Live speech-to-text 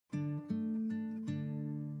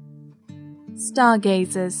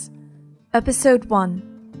STARGAZERS, Episode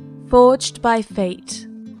 1, Forged by Fate.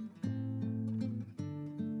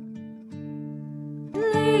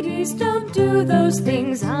 Ladies don't do those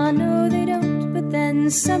things, I know they don't, but then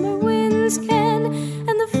summer winds can, and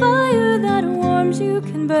the fire that warms you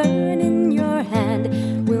can burn in your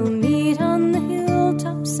hand. We'll meet on the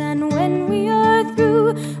hilltops, and when we are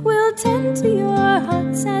through, we'll tend to your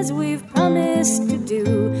hearts as we've promised to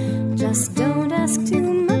do. Just don't ask too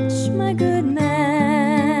much, my good man.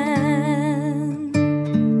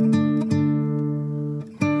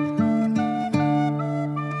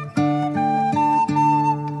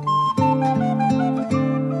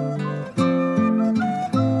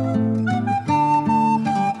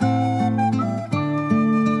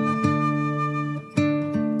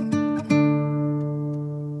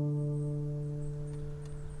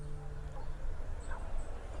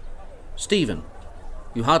 Stephen,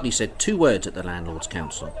 you hardly said 2 words at the Landlord's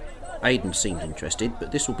Council. Aidan seemed interested,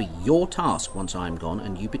 but this will be your task once I am gone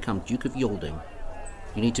and you become Duke of Yalding.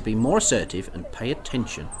 You need to be more assertive and pay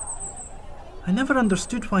attention. I never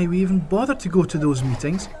understood why we even bothered to go to those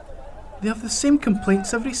meetings. They have the same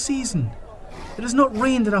complaints every season. It has not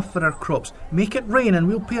rained enough for our crops. Make it rain and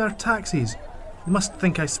we'll pay our taxes. You must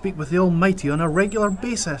think I speak with the Almighty on a regular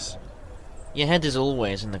basis. Your head is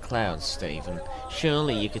always in the clouds, Stephen.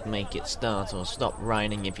 Surely you could make it start or stop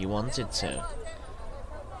raining if you wanted to.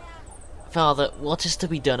 Father, what is to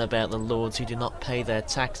be done about the lords who do not pay their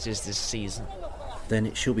taxes this season? Then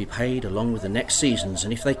it shall be paid along with the next season's,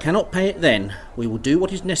 and if they cannot pay it then, we will do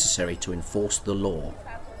what is necessary to enforce the law.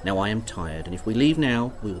 Now I am tired, and if we leave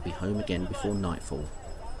now, we will be home again before nightfall.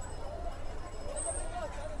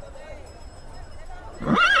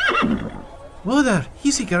 Whoa there,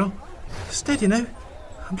 easy girl. Steady now.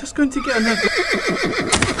 I'm just going to get another...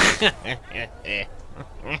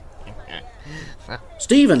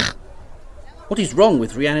 Stephen! What is wrong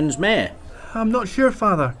with Rhiannon's mare? I'm not sure,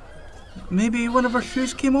 Father. Maybe one of her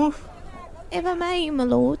shoes came off? If I may, my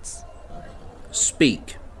lords.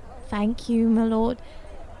 Speak. Thank you, my lord.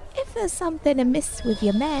 If there's something amiss with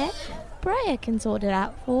your mare, Brea can sort it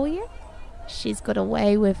out for you. She's got a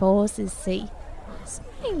way with horses, see.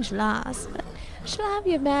 Strange lass, but she'll have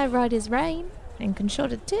your mare right as rain, and can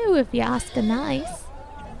shod it too if you ask her nice.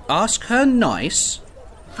 Ask her nice?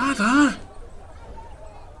 Father!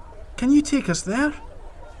 Can you take us there?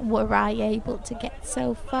 Were I able to get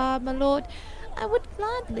so far, my lord, I would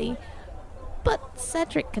gladly. But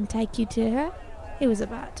Cedric can take you to her. He was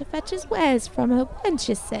about to fetch his wares from her when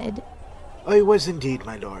she said. I was indeed,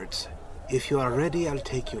 my lords. If you are ready, I'll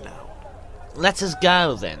take you now. Let us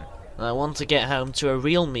go, then. I want to get home to a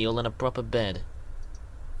real meal and a proper bed.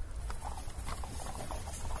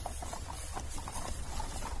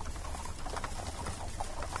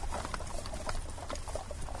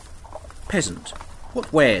 Peasant,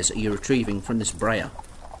 what wares are you retrieving from this Brea?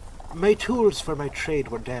 My tools for my trade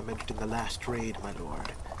were damaged in the last raid, my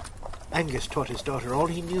lord. Angus taught his daughter all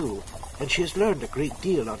he knew, and she has learned a great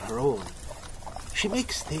deal on her own. She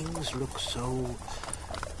makes things look so...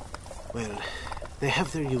 well, they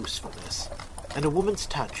have their usefulness, and a woman's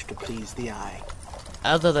touch to please the eye.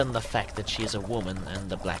 Other than the fact that she is a woman and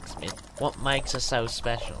a blacksmith, what makes her so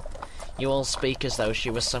special? You all speak as though she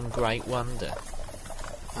was some great wonder.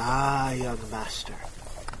 Ah, young master,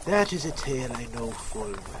 that is a tale I know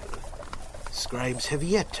full well. Scribes have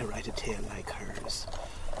yet to write a tale like hers.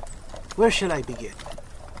 Where shall I begin?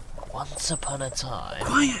 Once upon a time...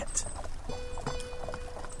 Quiet!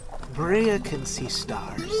 Brea can see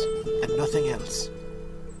stars, and nothing else.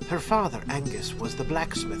 Her father, Angus, was the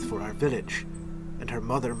blacksmith for our village, and her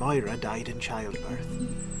mother, Moira, died in childbirth.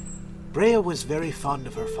 Brea was very fond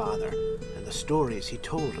of her father, and the stories he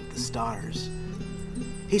told of the stars.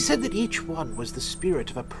 He said that each one was the spirit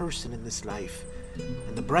of a person in this life,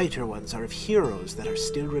 and the brighter ones are of heroes that are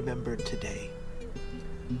still remembered today.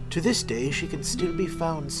 To this day, she can still be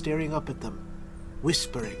found staring up at them,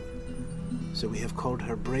 whispering. So we have called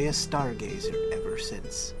her Brea Stargazer ever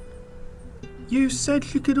since. You said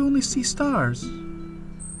she could only see stars.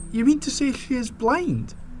 You mean to say she is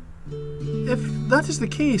blind? If that is the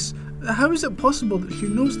case, how is it possible that she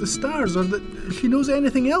knows the stars, or that she knows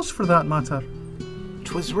anything else for that matter?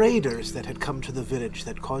 'Twas raiders that had come to the village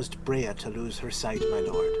that caused Brea to lose her sight, my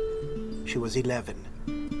lord. She was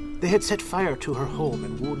 11. They had set fire to her home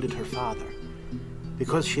and wounded her father.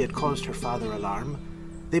 Because she had caused her father alarm,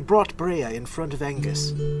 they brought Brea in front of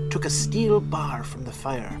Angus, took a steel bar from the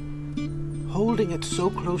fire, holding it so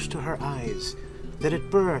close to her eyes that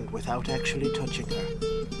it burned without actually touching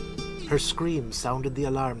her. Her scream sounded the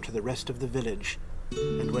alarm to the rest of the village,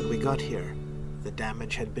 and when we got here, the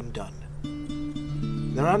damage had been done.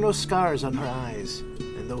 There are no scars on her eyes,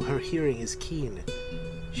 and though her hearing is keen,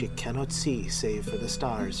 she cannot see save for the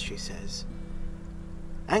stars, she says.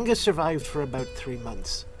 Angus survived for about 3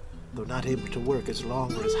 months, though not able to work as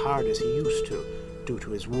long or as hard as he used to, due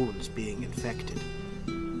to his wounds being infected.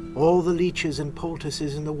 All the leeches and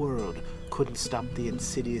poultices in the world couldn't stop the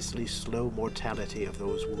insidiously slow mortality of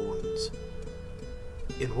those wounds.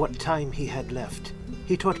 In what time he had left,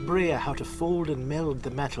 he taught Brea how to fold and meld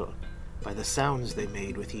the metal by the sounds they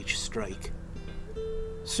made with each strike.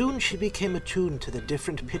 Soon she became attuned to the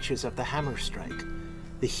different pitches of the hammer strike,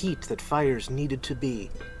 the heat that fires needed to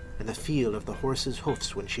be, and the feel of the horse's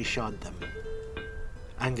hoofs when she shod them.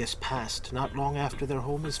 Angus passed not long after their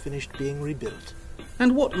home was finished being rebuilt.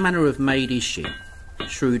 And what manner of maid is she?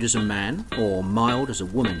 Shrewd as a man, or mild as a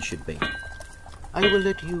woman should be? I will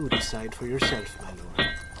let you decide for yourself, my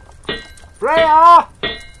lord. Brea!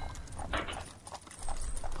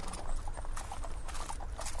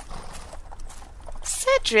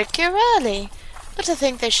 Cedric, you're early, but I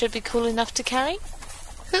think they should be cool enough to carry.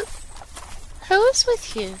 Who is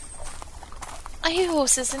with you? Are you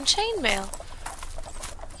horses in chainmail?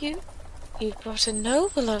 You brought a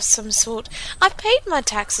noble of some sort. I've paid my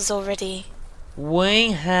taxes already.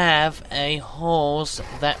 We have a horse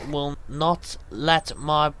that will not let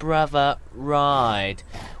my brother ride.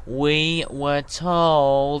 We were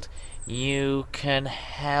told you can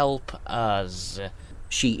help us.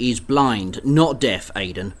 She is blind, not deaf,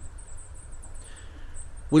 Aidan.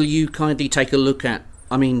 Will you kindly take a look at...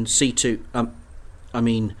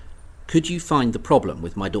 could you find the problem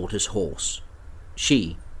with my daughter's horse?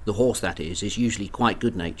 She, the horse that is usually quite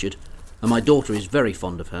good-natured, and my daughter is very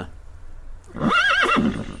fond of her. You're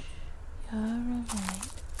alright.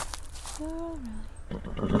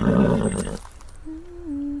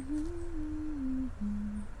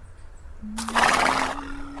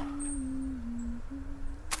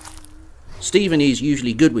 Stephen is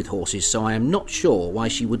usually good with horses, so I am not sure why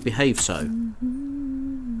she would behave so.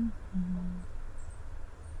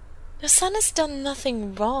 Your son has done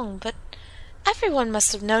nothing wrong, but everyone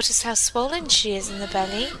must have noticed how swollen she is in the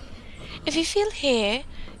belly. If you feel here,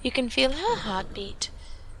 you can feel her heartbeat.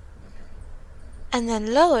 And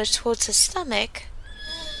then lower towards her stomach,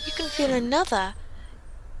 you can feel another.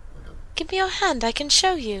 Give me your hand, I can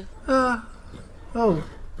show you. Oh.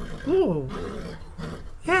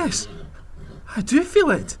 Yes, I do feel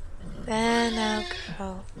it. There now,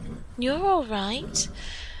 girl. You're all right.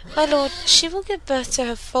 My lord, she will give birth to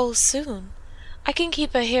her foal soon. I can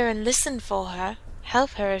keep her here and listen for her,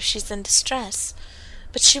 help her if she's in distress.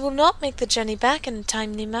 But she will not make the journey back in a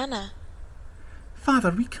timely manner.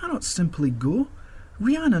 Father, we cannot simply go.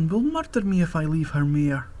 Rhiannon will murder me if I leave her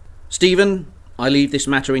mare. Stephen, I leave this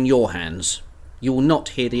matter in your hands. You will not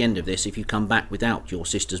hear the end of this if you come back without your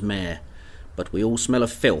sister's mare. But we all smell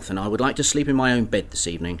of filth, and I would like to sleep in my own bed this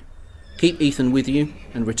evening. Keep Ethan with you,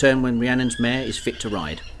 and return when Rhiannon's mare is fit to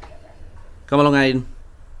ride. Come along, Aidan.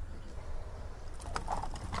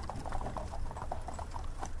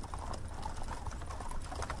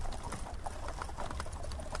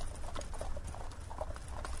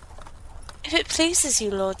 If it pleases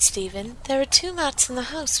you, Lord Stephen, there are 2 mats in the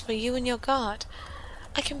house for you and your guard.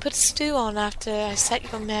 I can put a stew on after I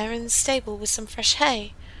set your mare in the stable with some fresh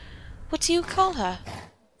hay. What do you call her?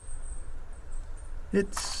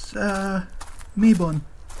 It's, Mabon.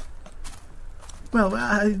 Well,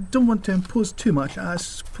 I don't want to impose too much. I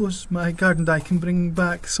suppose my garden I can bring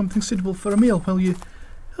back something suitable for a meal while you...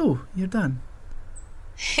 Oh, you're done.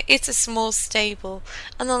 It's a small stable,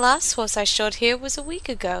 and the last horse I shod here was a week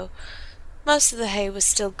ago. Most of the hay was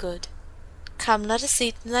still good. Come, let us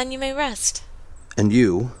eat, and then you may rest. And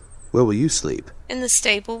you? Where will you sleep? In the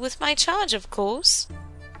stable with my charge, of course.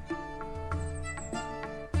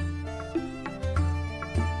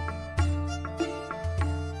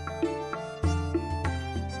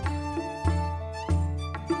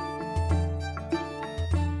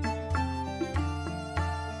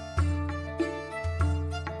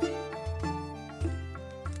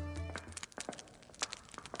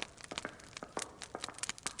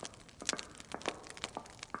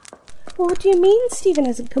 What do you mean Stephen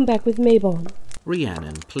hasn't come back with Mabon?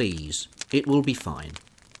 Rhiannon, please. It will be fine.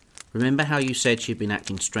 Remember how you said she'd been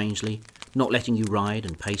acting strangely, not letting you ride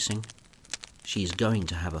and pacing? She's going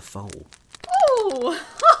to have a foal. Oh,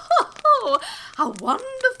 how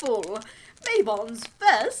wonderful! Mabon's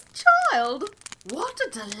first child. What a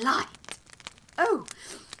delight! Oh,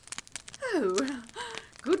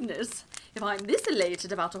 goodness. If I'm this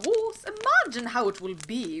elated about a horse, imagine how it will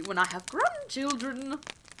be when I have grandchildren.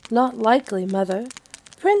 Not likely, Mother.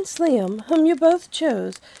 Prince Liam, whom you both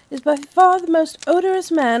chose, is by far the most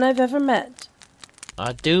odorous man I've ever met.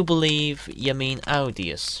 I do believe you mean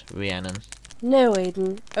odious, Rhiannon. No,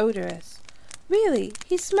 Aidan, odorous. Really,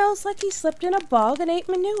 he smells like he slept in a bog and ate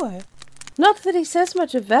manure. Not that he says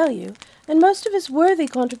much of value, and most of his worthy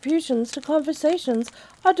contributions to conversations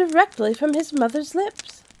are directly from his mother's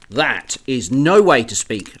lips. That is no way to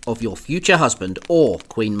speak of your future husband or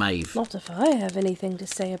Queen Maeve. Not if I have anything to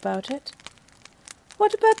say about it.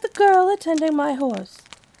 What about the girl attending my horse?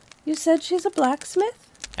 You said she's a blacksmith?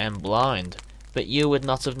 And blind, but you would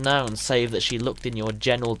not have known save that she looked in your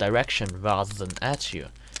general direction rather than at you.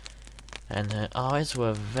 And her eyes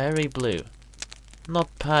were very blue,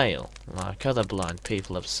 not pale, like other blind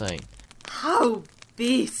people have seen. How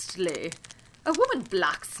beastly! A woman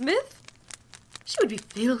blacksmith? She would be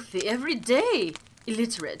filthy every day,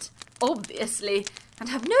 illiterate, obviously, and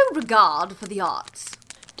have no regard for the arts.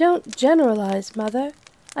 Don't generalize, Mother.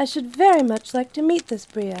 I should very much like to meet this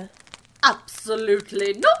Bria.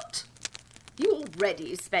 Absolutely not! You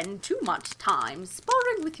already spend too much time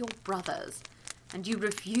sparring with your brothers, and you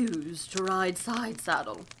refuse to ride side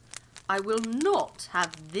saddle. I will not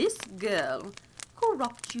have this girl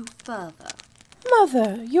corrupt you further.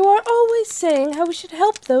 Mother, you are always saying how we should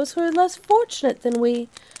help those who are less fortunate than we,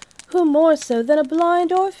 who more so than a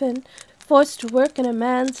blind orphan, forced to work in a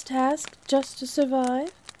man's task just to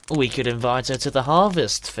survive. We could invite her to the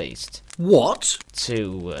harvest feast. What?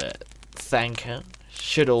 To, thank her,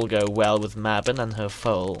 should all go well with Mabon and her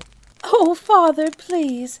foal. Oh, Father,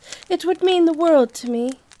 please. It would mean the world to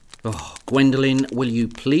me. Oh, Gwendolen, will you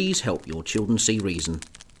please help your children see reason?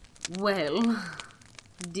 Well,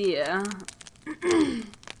 dear,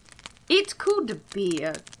 it could be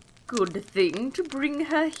a good thing to bring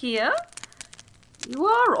her here. You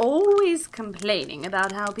are always complaining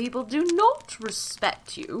about how people do not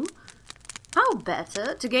respect you. How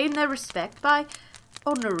better to gain their respect by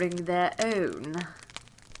honouring their own?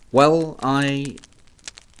 Well,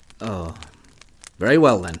 very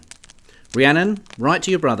well then. Rhiannon, write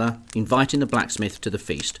to your brother, inviting the blacksmith to the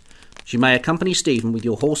feast. She may accompany Stephen with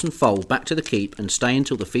your horse and foal back to the keep and stay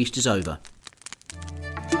until the feast is over.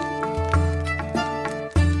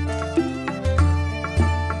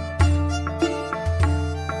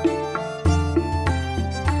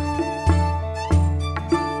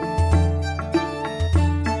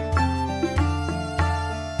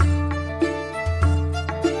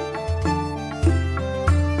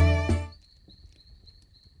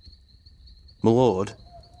 My lord,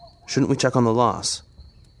 shouldn't we check on the lass?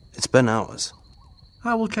 It's been hours.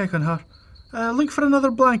 I will check on her. Look for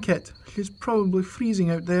another blanket. She's probably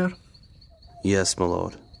freezing out there. Yes, my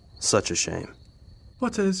lord. Such a shame.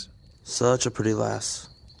 What is? Such a pretty lass.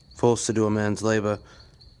 Forced to do a man's labour.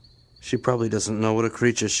 She probably doesn't know what a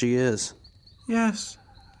creature she is. Yes,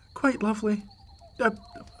 quite lovely.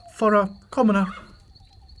 For a commoner.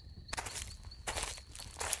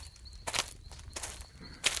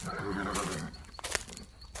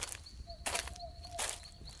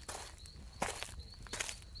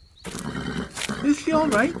 Is she all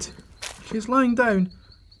right? She's lying down.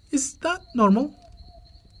 Is that normal?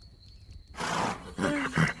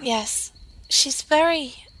 Yes, she's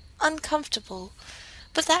very uncomfortable,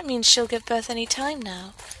 but that means she'll give birth any time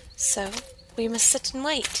now, so we must sit and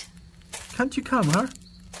wait. Can't you calm her?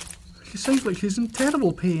 She sounds like she's in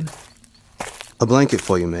terrible pain. A blanket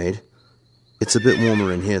for you, maid. It's a bit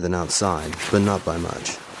warmer in here than outside, but not by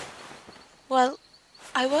much. Well,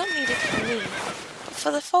 I won't need it for me, but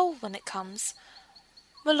for the foal when it comes.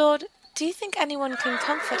 My lord, do you think anyone can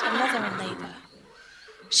comfort a mother in labour?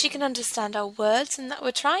 She can understand our words and that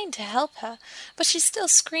we're trying to help her, but she still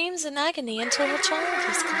screams in agony until her child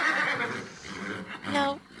is come.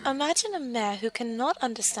 Now, imagine a mare who cannot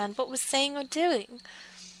understand what we're saying or doing.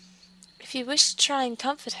 If you wish to try and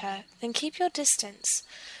comfort her, then keep your distance.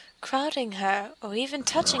 Crowding her, or even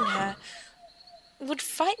touching her, would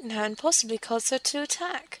frighten her and possibly cause her to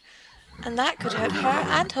attack. And that could hurt her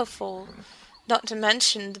and her foal, not to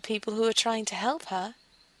mention the people who are trying to help her.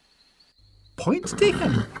 Point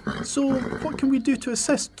taken. So, what can we do to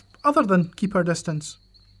assist, other than keep our distance?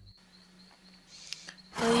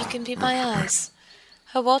 Well, you can be my eyes.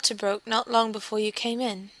 Her water broke not long before you came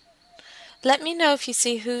in. Let me know if you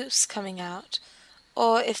see hoofs coming out,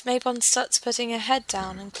 or if Mabon starts putting her head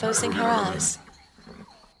down and closing her eyes.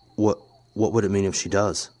 What would it mean if she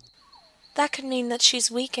does? That could mean that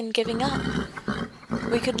she's weak and giving up.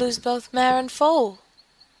 We could lose both mare and foal.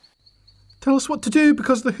 Tell us what to do,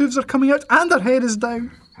 because the hooves are coming out and her head is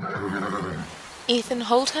down. Ethan,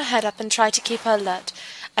 hold her head up and try to keep her alert.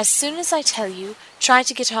 As soon as I tell you, try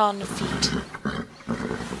to get her on her feet.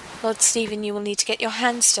 Lord Stephen, you will need to get your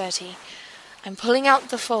hands dirty. I'm pulling out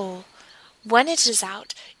the foal. When it is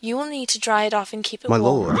out, You will need to dry it off and keep it My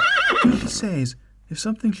warm. lord. He says, if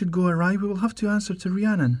something should go awry, we will have to answer to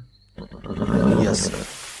Rhiannon. Yes, sir.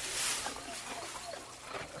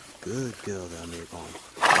 Good girl there, Maybon.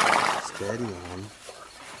 Steady on.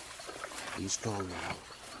 Be strong now.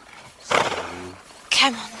 Steady.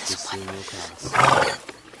 Come on, this Just one. in your class.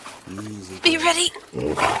 Easy. Be girl. ready.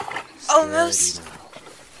 Steady Almost.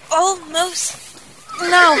 now. Almost.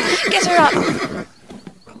 Now, get her up.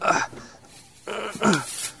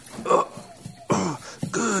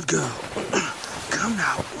 Good girl. Come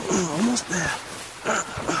now. Almost there.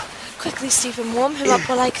 Quickly, Stephen, warm him up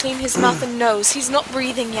while I clean his mouth and nose. He's not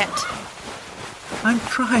breathing yet. I'm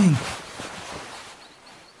trying.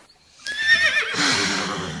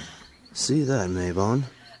 See that, Maybon?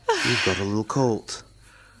 You've got a little colt.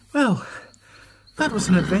 Well, that was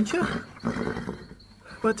an adventure.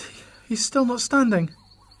 But he's still not standing.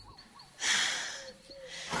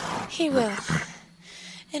 He will.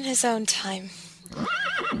 In his own time.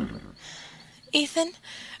 Ethan,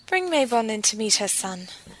 bring Maybon in to meet her son.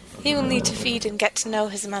 He will need to feed and get to know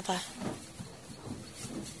his mother.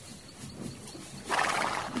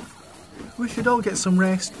 We should all get some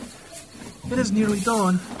rest. It is nearly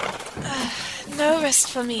dawn. No rest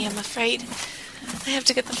for me, I'm afraid. I have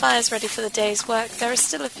to get the fires ready for the day's work. There are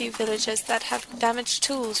still a few villagers that have damaged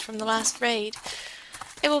tools from the last raid.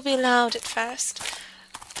 It will be loud at first.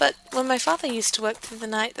 But when my father used to work through the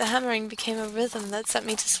night, the hammering became a rhythm that sent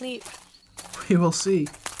me to sleep. We will see.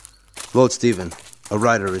 Lord Stephen, a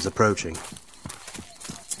rider is approaching.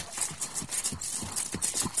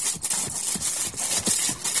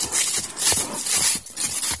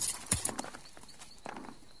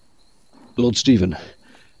 Lord Stephen,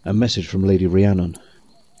 a message from Lady Rhiannon.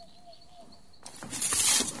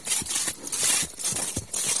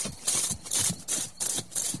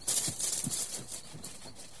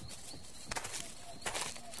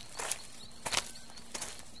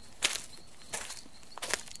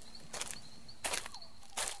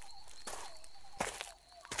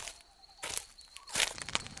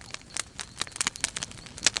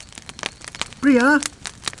 Bria,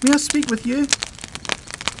 may I speak with you?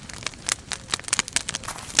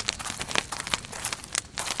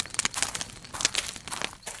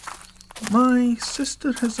 My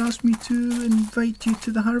sister has asked me to invite you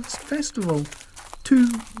to the Harvest Festival, to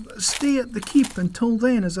stay at the keep until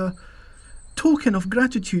then as a token of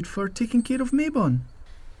gratitude for taking care of Maybon.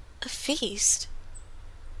 A feast?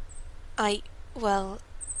 I'm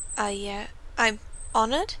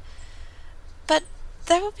honoured, but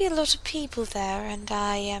there will be a lot of people there, and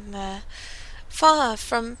I am far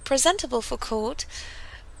from presentable for court.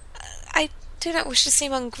 I do not wish to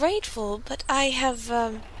seem ungrateful, but I have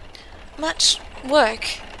much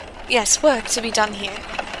work to be done here.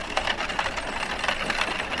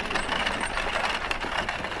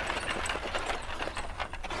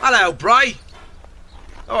 Hello, Bray.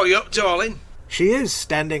 How are you up, darling? She is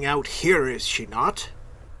standing out here, is she not?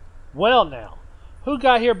 Well now, who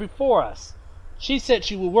got here before us? She said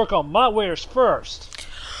she would work on my wares first.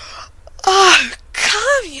 Oh,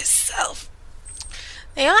 calm yourself.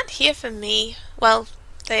 They aren't here for me. Well,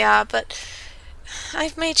 they are, but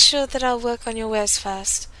I've made sure that I'll work on your wares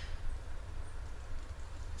first.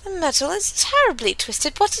 The metal is terribly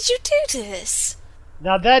twisted. What did you do to this?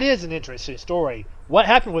 Now that is an interesting story. What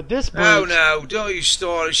happened with this brute? Oh no, don't you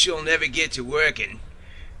start or she'll never get to working.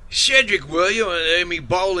 Cedric, will you, and Amy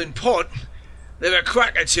Bowl and Pot? They've a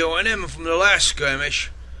crack or two in them from the last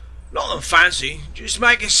skirmish. Nothing fancy, just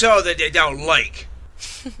make it so that they don't leak.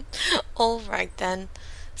 All right then.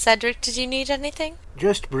 Cedric, did you need anything?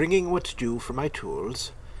 Just bringing what's due for my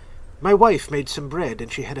tools. My wife made some bread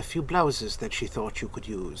and she had a few blouses that she thought you could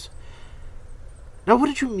use. Now what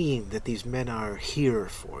did you mean that these men are here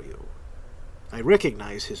for you? I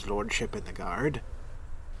recognize his lordship in the guard.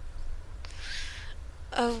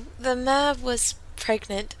 Oh, the mare was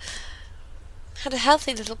pregnant. Had a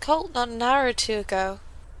healthy little colt not an hour or two ago.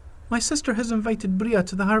 My sister has invited Bria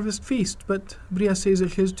to the Harvest Feast, but Bria says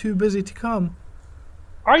that she is too busy to come.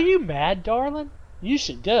 Are you mad, darling? You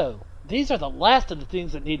should go. These are the last of the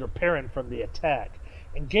things that need repairing from the attack,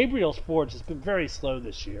 and Gabriel's forge has been very slow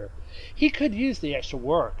this year. He could use the extra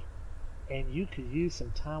work, and you could use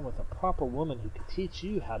some time with a proper woman who could teach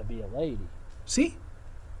you how to be a lady. See?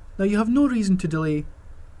 Now you have no reason to delay.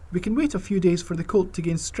 We can wait a few days for the colt to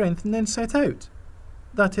gain strength and then set out.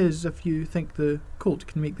 That is, if you think the colt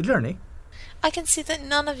can make the journey. I can see that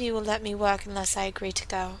none of you will let me work unless I agree to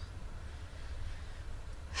go.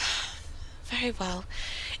 Very well.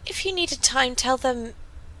 If you need a time, tell them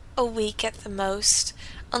a week at the most,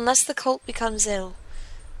 unless the colt becomes ill.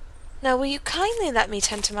 Now will you kindly let me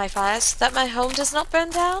tend to my fire so that my home does not burn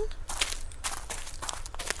down?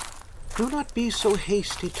 Do not be so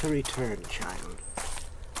hasty to return, child.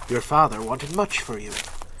 Your father wanted much for you.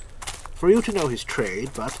 For you to know his trade,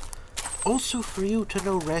 but also for you to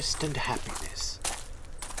know rest and happiness.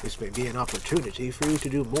 This may be an opportunity for you to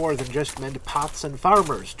do more than just mend pots and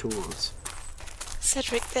farmers' tools.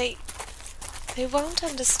 Cedric, they won't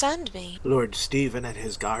understand me. Lord Stephen and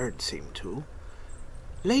his guard seem to.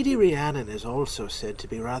 Lady Rhiannon is also said to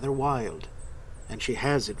be rather wild, and she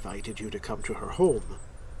has invited you to come to her home.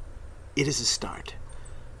 It is a start.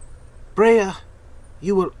 Brea,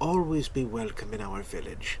 you will always be welcome in our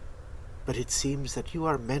village, but it seems that you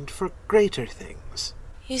are meant for greater things.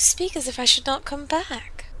 You speak as if I should not come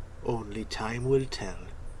back. Only time will tell.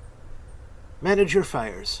 Manage your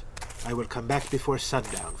fires. I will come back before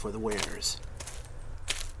sundown for the wares.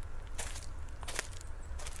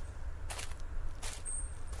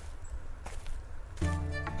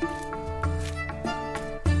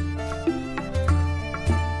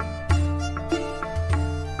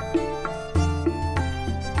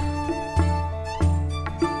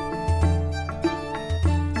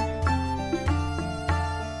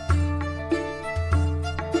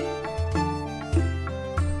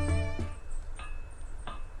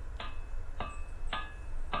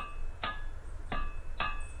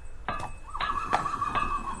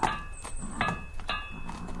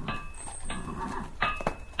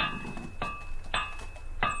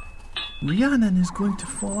 Rhiannon is going to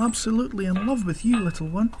fall absolutely in love with you, little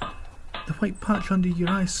one. The white patch under your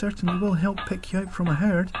eye certainly will help pick you out from a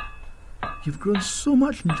herd. You've grown so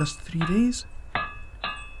much in just 3 days.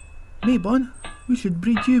 Maybon, we should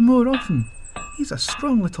breed you more often. He's a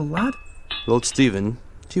strong little lad. Lord Stephen,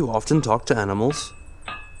 do you often talk to animals?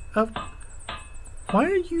 Why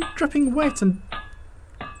are you dripping wet and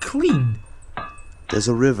clean? There's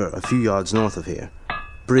a river a few yards north of here.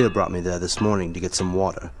 Brea brought me there this morning to get some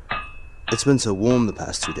water. It's been so warm the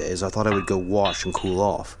past 2 days, I thought I would go wash and cool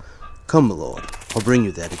off. Come, my lord, I'll bring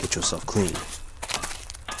you there to get yourself clean.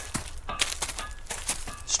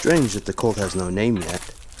 Strange that the colt has no name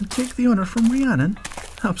yet. And take the honour from Rhiannon?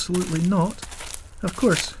 Absolutely not. Of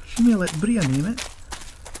course, she may let Brea name it.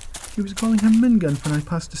 She was calling him Mingun when I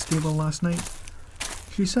passed the stable last night.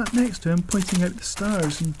 She sat next to him, pointing out the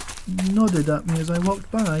stars, and nodded at me as I walked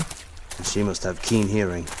by. And she must have keen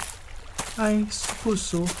hearing. I suppose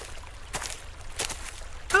so.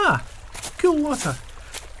 Ah! Cool water.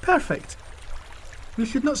 Perfect. We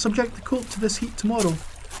should not subject the colt to this heat tomorrow.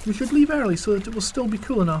 We should leave early so that it will still be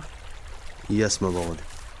cool enough. Yes, my lord.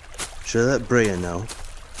 Shall I let Brea know?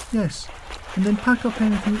 Yes, and then pack up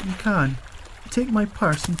anything that you can. Take my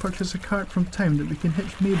purse and purchase a cart from town that we can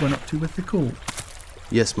hitch Maybon up to with the colt.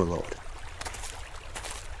 Yes, my lord.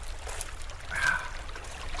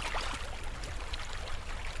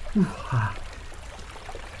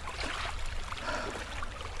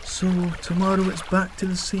 So, tomorrow it's back to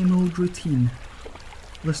the same old routine.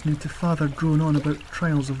 Listening to Father drone on about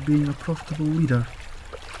trials of being a profitable leader.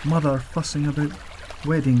 Mother fussing about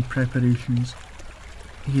wedding preparations.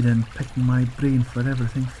 Aidan picking my brain for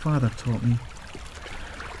everything Father taught me.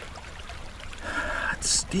 I'd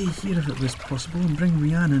stay here if it was possible and bring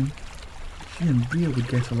Rhiannon. She and Brea would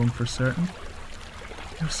get along for certain.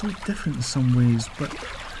 They're so different in some ways, but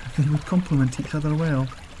they would complement each other well.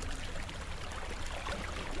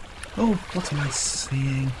 Oh, what am I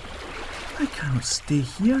saying? I cannot stay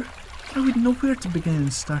here. I wouldn't know where to begin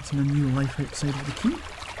in starting a new life outside of the keep.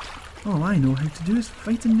 All I know how to do is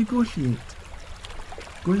fight and negotiate.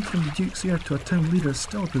 Going from the Duke's heir to a town leader is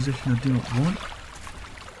still a position I do not want.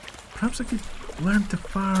 Perhaps I could learn to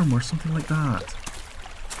farm or something like that.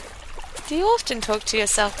 Do you often talk to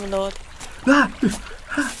yourself, my lord?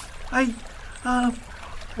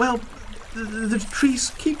 Well, the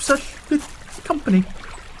trees keep such good company.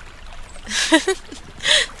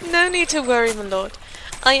 No need to worry, my lord.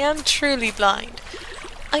 I am truly blind.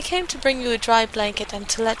 I came to bring you a dry blanket and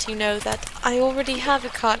to let you know that I already have a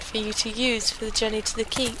cart for you to use for the journey to the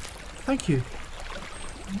keep. Thank you.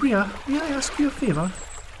 Brea, may I ask you a favour?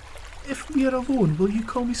 If we are alone, will you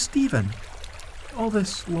call me Stephen? All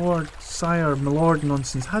this lord, sire, my lord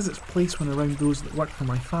nonsense has its place when around those that work for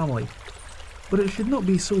my family, but it should not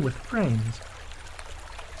be so with friends.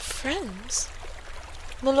 Friends?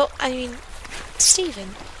 My lord, I mean, Stephen,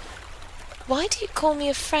 why do you call me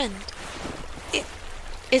a friend?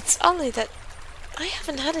 It's only that I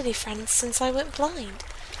haven't had any friends since I went blind.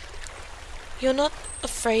 You're not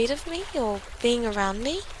afraid of me or being around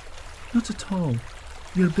me? Not at all.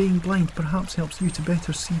 Your being blind perhaps helps you to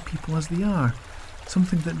better see people as they are,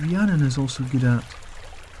 something that Rhiannon is also good at.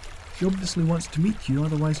 She obviously wants to meet you,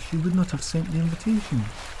 otherwise she would not have sent the invitation.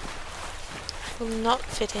 I will not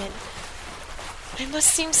fit in. I must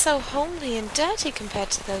seem so homely and dirty compared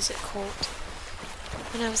to those at court.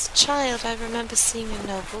 When I was a child, I remember seeing a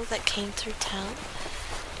noble that came through town,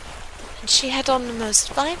 and she had on the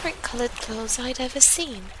most vibrant coloured clothes I'd ever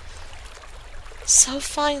seen. So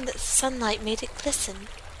fine that the sunlight made it glisten.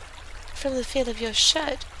 From the feel of your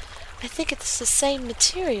shirt, I think it's the same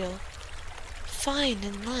material, fine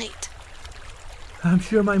and light. I'm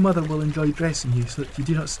sure my mother will enjoy dressing you so that you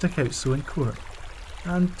do not stick out so in court.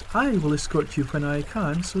 And I will escort you when I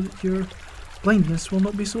can so that your blindness will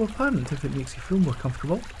not be so apparent if it makes you feel more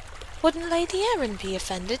comfortable. Wouldn't Lady Erin be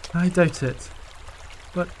offended? I doubt it.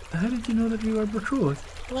 But how did you know that we were betrothed?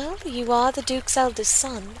 Well, you are the Duke's eldest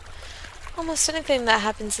son. Almost anything that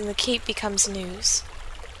happens in the keep becomes news.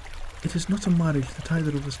 It is not a marriage that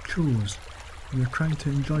either of us chose. We are trying to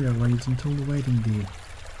enjoy our lives until the wedding day.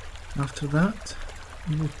 After that,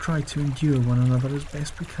 we will try to endure one another as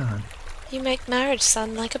best we can. You make marriage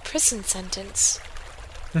sound like a prison sentence.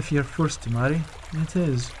 If you're forced to marry, it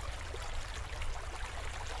is.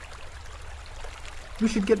 We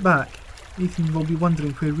should get back. Ethan will be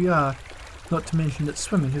wondering where we are, not to mention that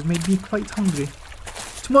swimming has made me quite hungry.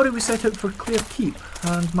 Tomorrow we set out for Clare Keep,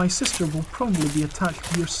 and my sister will probably be attached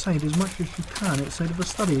to your side as much as she can outside of her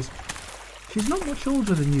studies. She's not much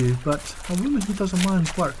older than you, but a woman who does a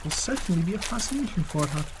man's work will certainly be a fascination for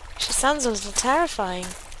her. She sounds a little terrifying.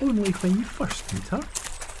 Only when you first meet her.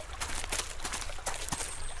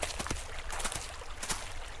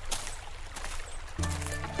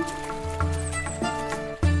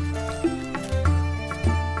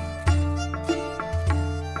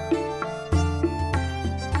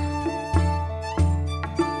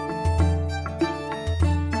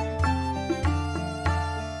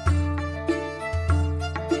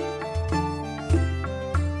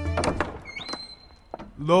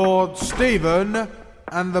 Lord Stephen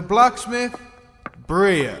and the blacksmith,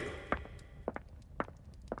 Brea.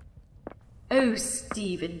 Oh,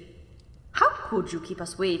 Stephen, how could you keep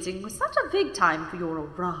us waiting with such a vague time for your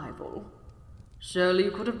arrival? Surely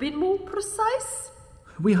you could have been more precise?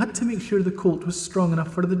 We had to make sure the colt was strong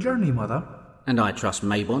enough for the journey, Mother. And I trust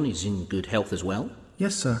Mabon is in good health as well?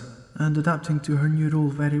 Yes, sir, and adapting to her new role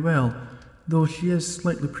very well, though she is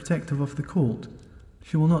slightly protective of the colt.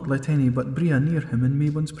 She will not let any but Brea near him in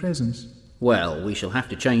Mabon's presence. Well, we shall have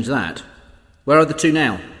to change that. Where are the two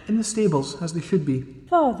now? In the stables, as they should be.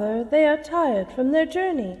 Father, they are tired from their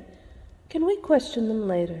journey. Can we question them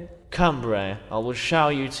later? Come, Brea, I will show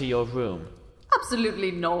you to your room. Absolutely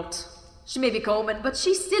not. She may be common, but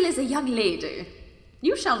she still is a young lady.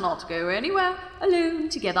 You shall not go anywhere alone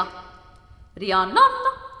together. Rhiannon,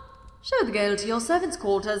 show the girl to your servants'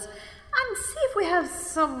 quarters and see if we have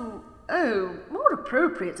some, more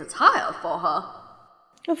appropriate attire for her.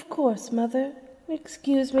 Of course, Mother.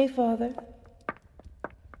 Excuse me, Father.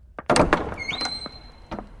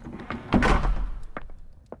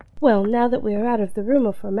 Well, now that we are out of the room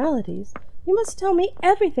of formalities, you must tell me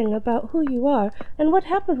everything about who you are and what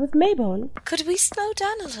happened with Mabon. Could we slow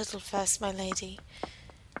down a little first, my lady?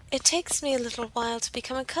 It takes me a little while to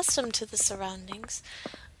become accustomed to the surroundings.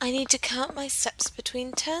 I need to count my steps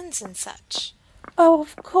between turns and such. Oh,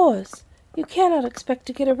 of course. You cannot expect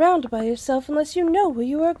to get around by yourself unless you know where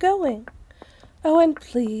you are going. Oh, and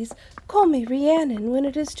please, call me Rhiannon when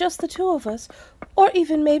it is just the two of us, or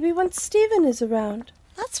even maybe when Stephen is around.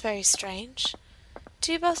 That's very strange.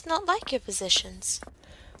 Do you both not like your positions?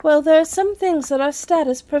 Well, there are some things that our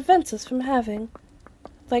status prevents us from having.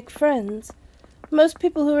 Like friends. Most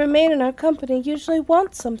people who remain in our company usually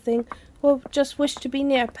want something or just wish to be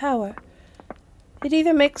near power. It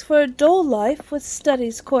either makes for a dull life with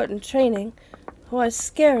studies, court, and training, or a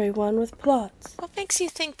scary one with plots. What makes you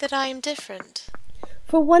think that I am different?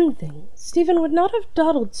 For one thing, Stephen would not have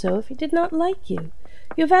dawdled so if he did not like you.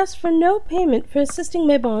 You have asked for no payment for assisting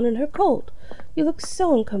Mabon in her colt. You look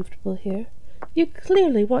so uncomfortable here. You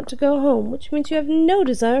clearly want to go home, which means you have no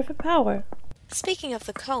desire for power. Speaking of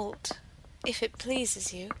the colt, if it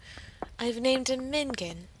pleases you, I have named him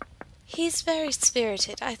Mingan. He's very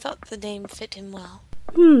spirited. I thought the name fit him well.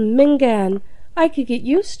 Mingan. I could get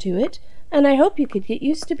used to it, and I hope you could get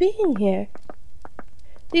used to being here.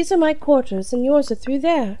 These are my quarters, and yours are through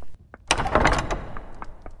there.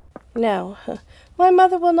 Now, my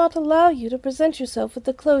mother will not allow you to present yourself with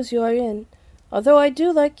the clothes you are in, although I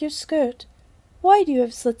do like your skirt. Why do you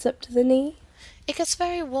have slits up to the knee? It gets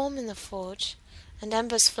very warm in the forge, and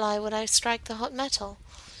embers fly when I strike the hot metal.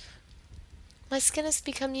 My skin has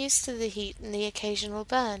become used to the heat and the occasional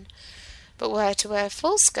burn, but were I to wear a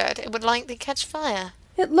full skirt, it would likely catch fire.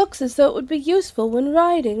 It looks as though it would be useful when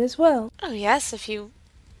riding as well. Oh, yes, if you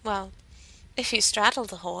straddle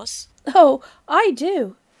the horse. Oh, I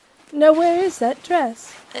do. Now where is that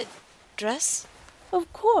dress? A dress?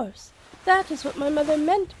 Of course. That is what my mother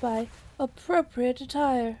meant by appropriate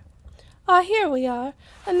attire. Ah, here we are.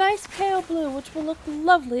 A nice pale blue which will look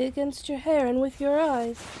lovely against your hair and with your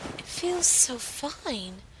eyes. It feels so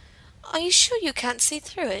fine. Are you sure you can't see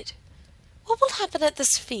through it? What will happen at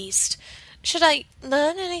this feast? Should I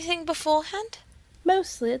learn anything beforehand?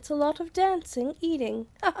 Mostly it's a lot of dancing, eating,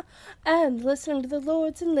 and listening to the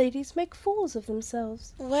lords and ladies make fools of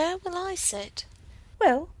themselves. Where will I sit?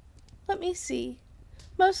 Well, let me see.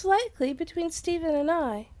 Most likely between Stephen and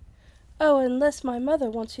I. Oh, unless my mother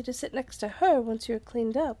wants you to sit next to her once you're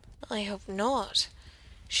cleaned up. I hope not.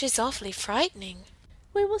 She's awfully frightening.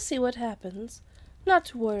 We will see what happens. Not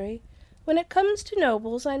to worry. When it comes to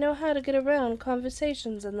nobles, I know how to get around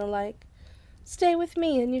conversations and the like. Stay with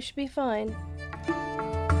me and you should be fine.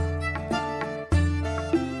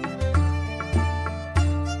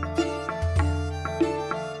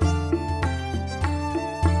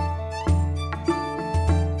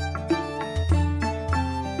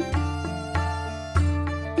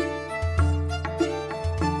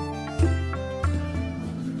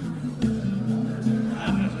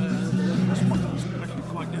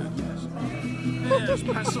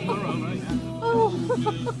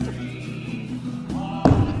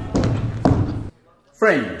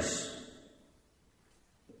 Friends,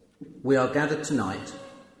 we are gathered tonight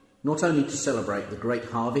not only to celebrate the great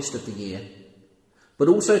harvest of the year, but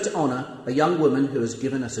also to honour a young woman who has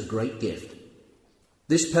given us a great gift.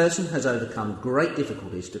 This person has overcome great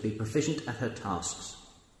difficulties to be proficient at her tasks.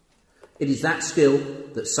 It is that skill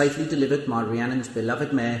that safely delivered my Rhiannon's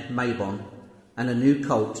beloved mare, Maybon, and a new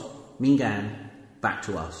colt, Mingan, back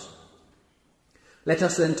to us. Let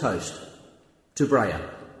us then toast to Brea.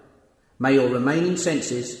 May your remaining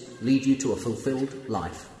senses lead you to a fulfilled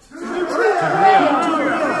life.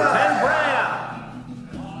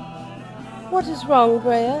 What is wrong,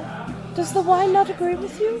 Brea? Does the wine not agree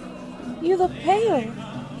with you? You look pale,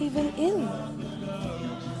 even ill.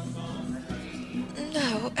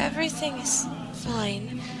 No, everything is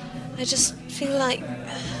fine. I just feel like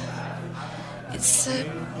it's so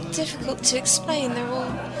difficult to explain.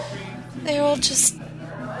 They're all just...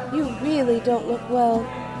 You really don't look well.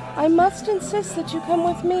 I must insist that you come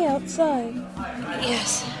with me outside.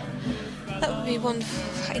 Yes, that would be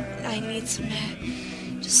wonderful. I need some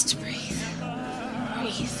air, just to breathe.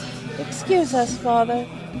 Excuse us, Father.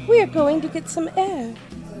 We are going to get some air.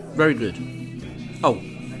 Very good. Oh,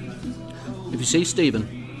 if you see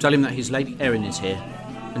Stephen, tell him that his Lady Erin is here,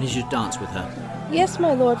 and he should dance with her. Yes,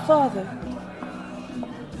 my Lord Father.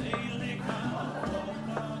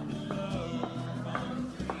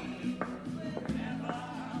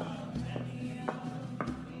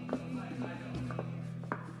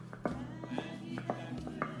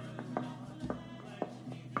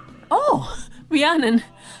 Oh, Rhiannon,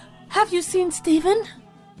 have you seen Stephen?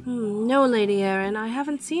 No, Lady Erin, I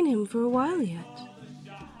haven't seen him for a while yet.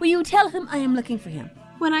 Will you tell him I am looking for him?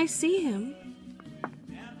 When I see him.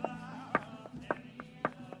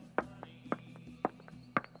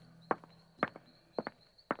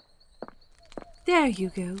 There you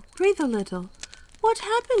go. Breathe a little. What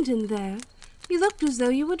happened in there? You looked as though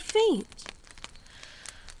you would faint.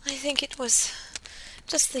 I think it was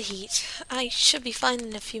just the heat. I should be fine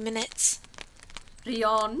in a few minutes.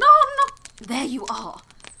 Rhiannon! There you are.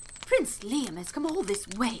 Prince Liam has come all this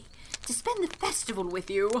way to spend the festival with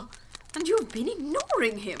you, and you've been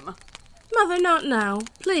ignoring him. Mother, not now.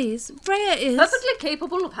 Please, Brea is... perfectly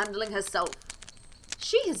capable of handling herself.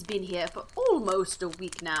 She has been here for almost a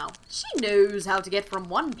week now. She knows how to get from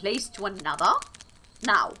one place to another.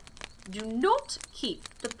 Now, do not keep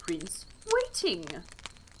the prince waiting.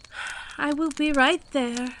 I will be right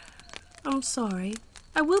there. I'm sorry.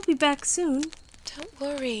 I will be back soon. Don't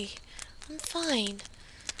worry. I'm fine.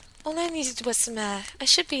 All I needed was some air. I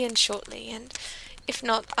should be in shortly, and if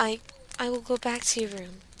not, I will go back to your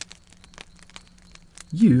room.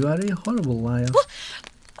 You are a horrible liar.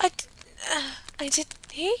 What? I did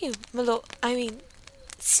hear you, my lord. I mean,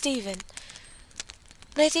 Stephen.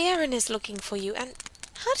 Lady Erin is looking for you, and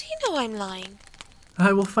how do you know I'm lying?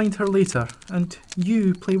 I will find her later, and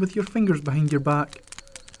you play with your fingers behind your back.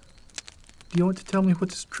 Do you want to tell me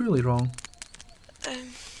what is truly wrong?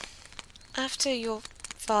 After your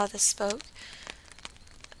father spoke,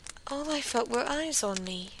 all I felt were eyes on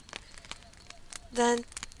me. Then,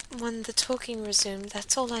 when the talking resumed,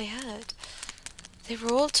 that's all I heard. They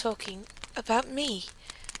were all talking about me.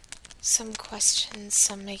 Some questions,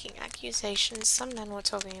 some making accusations, some men were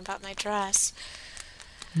talking about my dress.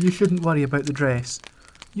 You shouldn't worry about the dress.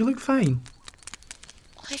 You look fine.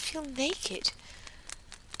 I feel naked,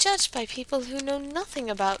 judged by people who know nothing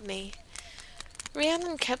about me.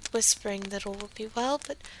 Rhiannon kept whispering that all would be well,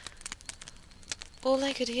 but all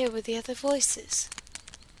I could hear were the other voices.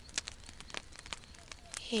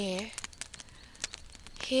 Here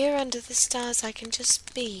under the stars I can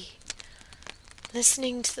just be,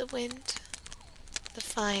 listening to the wind, the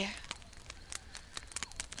fire,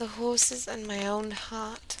 the horses and my own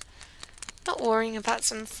heart, not worrying about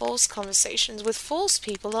some false conversations with false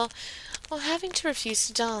people or having to refuse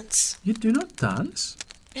to dance. You do not dance?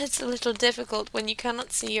 It's a little difficult when you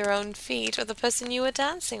cannot see your own feet or the person you are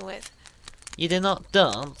dancing with. You do not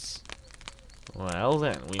dance? Well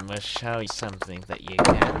then, we must show you something that you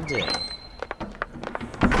can do.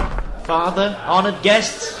 Father, honoured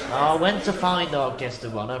guests, I went to find our guest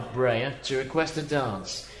of honour, Brea, to request a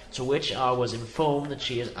dance, to which I was informed that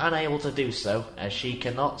she is unable to do so, as she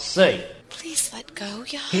cannot see. Please let go,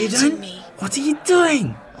 you're Hayden, hurting me. what are you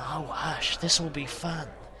doing? Oh, hush, this will be fun.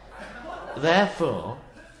 Therefore,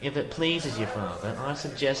 if it pleases you, Father, I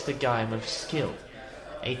suggest a game of skill,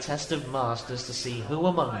 a test of masters to see who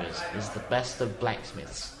among us is the best of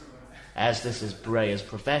blacksmiths. As this is Brea's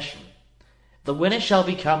profession, the winner shall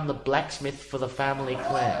become the blacksmith for the family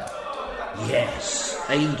clan. Yes,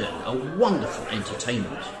 Aidan, a wonderful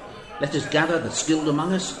entertainment. Let us gather the skilled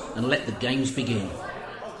among us and let the games begin.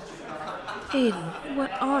 Aidan,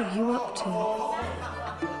 what are you up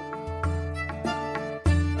to?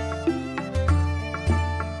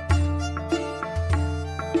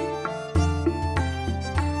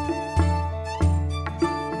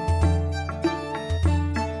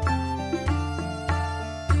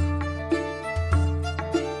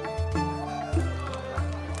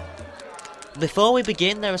 Before we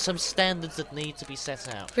begin, there are some standards that need to be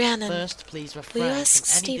set out. Rhiannon, First, please will refrain you ask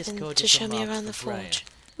from any Stephen discourteous to show me remarks around the to Brea. forge?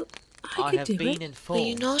 I have been Were informed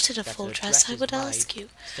you not in a that full her dress, I is would made ask you,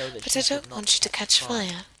 so that but she I could don't not want you to catch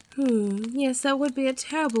fire. Yes, that would be a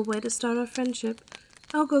terrible way to start our friendship.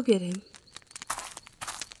 I'll go get him.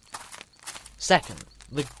 Second,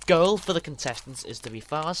 the goal for the contestants is to be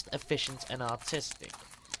fast, efficient, and artistic.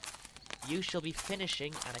 You shall be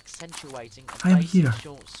finishing and accentuating a I am basic here.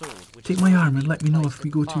 short sword, which Take is my already arm and let me know placed if we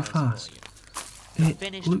in go the too files for fast. you. The It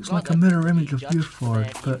finished looks like a product mirror will image be of judged for their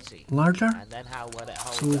Eureford, but beauty, larger. and then how well it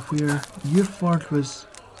holds So up. where Eureford was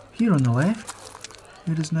here on the left,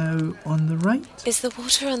 it is now on the right. Is the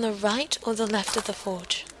water on the right or the left of the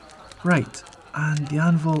forge? Right, and the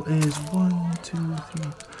anvil is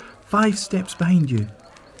 5 steps behind you.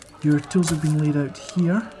 Your tools have been laid out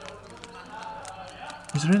here.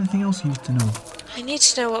 Is there anything else you need to know? I need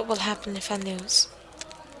to know what will happen if I lose.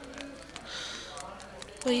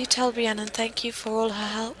 Will you tell Rhiannon thank you for all her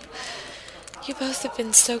help? You both have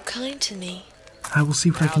been so kind to me. I will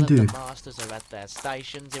see what I Now can that do. the masters are at their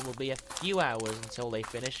stations, it will be a few hours until they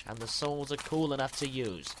finish and the swords are cool enough to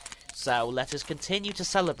use. So let us continue to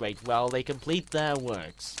celebrate while they complete their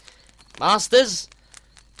works. Masters,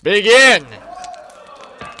 begin!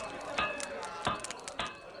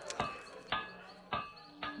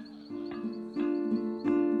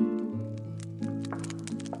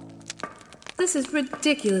 This is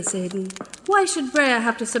ridiculous, Aidan. Why should Brea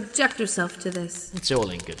have to subject herself to this? It's all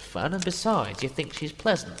in good fun, and besides, you think she's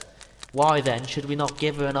pleasant. Why then should we not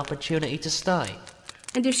give her an opportunity to stay?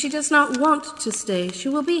 And if she does not want to stay, she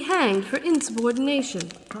will be hanged for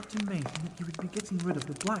insubordination. Not to mention that you would be getting rid of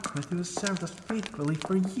the blacksmith who has served us faithfully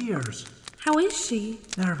for years. How is she?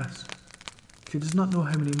 Nervous. She does not know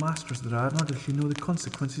how many masters there are, nor does she know the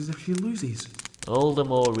consequences if she loses. All the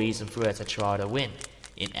more reason for her to try to win.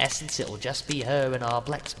 In essence, it will just be her and our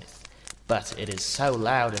blacksmith. But it is so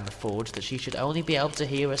loud in the forge that she should only be able to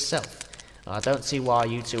hear herself. I don't see why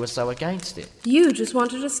you two are so against it. You just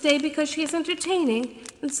want her to stay because she is entertaining,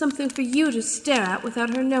 and something for you to stare at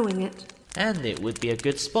without her knowing it. And it would be a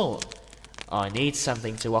good sport. I need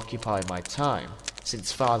something to occupy my time,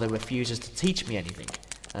 since Father refuses to teach me anything.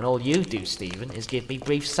 And all you do, Stephen, is give me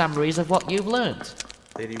brief summaries of what you've learned.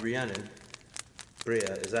 Lady Rhiannon, Brea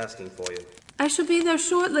is asking for you. I shall be there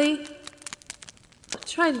shortly.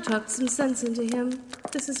 Try to talk some sense into him.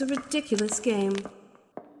 This is a ridiculous game.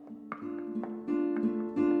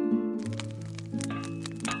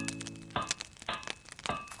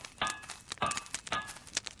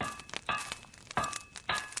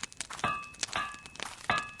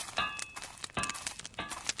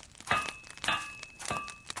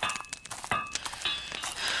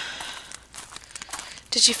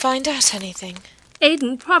 Did you find out anything?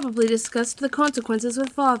 Aidan probably discussed the consequences with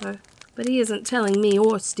Father, but he isn't telling me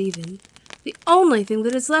or Stephen. The only thing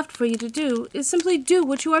that is left for you to do is simply do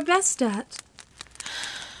what you are best at.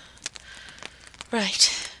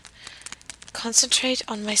 Right. Concentrate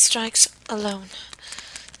on my strikes alone.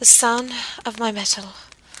 The sound of my metal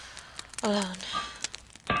alone.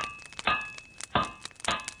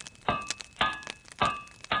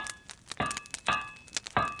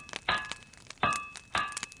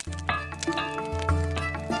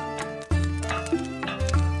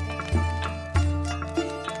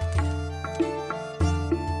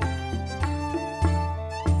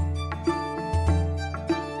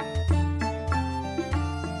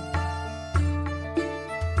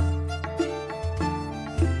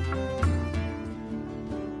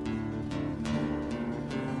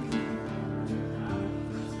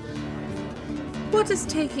 What is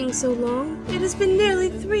taking so long? It has been nearly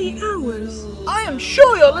 3 hours. I am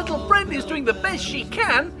sure your little friend is doing the best she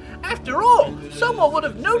can. After all, someone would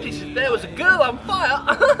have noticed if there was a girl on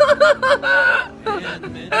fire.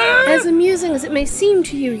 As amusing as it may seem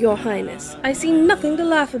to you, Your Highness, I see nothing to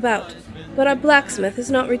laugh about. But our blacksmith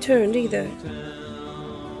has not returned either.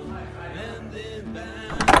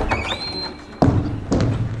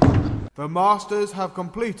 The masters have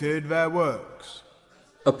completed their works.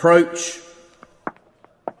 Approach.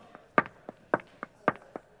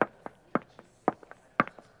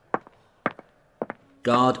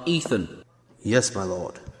 Guard Ethan. Yes, my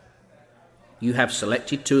lord. You have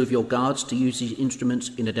selected 2 of your guards to use these instruments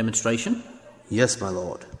in a demonstration? Yes, my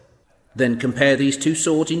lord. Then compare these 2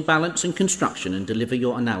 swords in balance and construction and deliver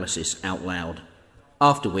your analysis out loud.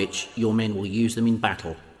 After which, your men will use them in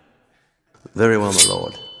battle. Very well, my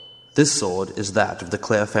lord. This sword is that of the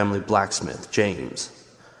Clare family blacksmith, James.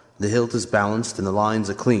 The hilt is balanced and the lines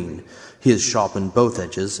are clean. He has sharpened both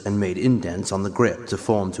edges and made indents on the grip to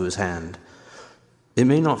form to his hand. It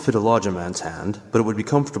may not fit a larger man's hand, but it would be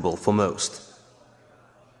comfortable for most.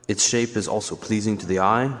 Its shape is also pleasing to the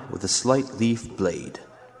eye, with a slight leaf blade.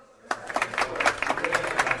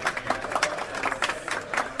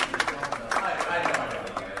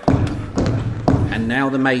 And now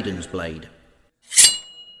the maiden's blade.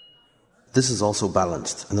 This is also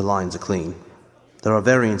balanced, and the lines are clean. There are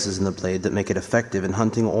variances in the blade that make it effective in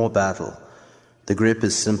hunting or battle. The grip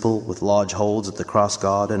is simple, with large holds at the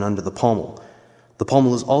crossguard and under the pommel. The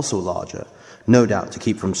pommel is also larger, no doubt to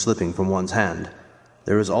keep from slipping from one's hand.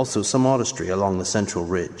 There is also some artistry along the central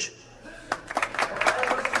ridge.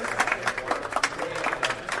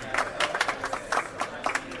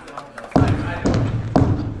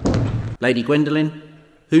 Lady Gwendolen,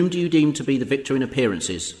 whom do you deem to be the victor in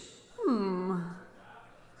appearances?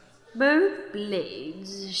 Both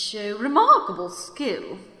blades show remarkable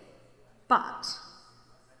skill, but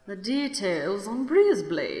the details on Bria's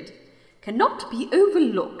blade cannot be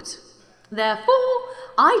overlooked. Therefore,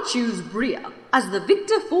 I choose Bria as the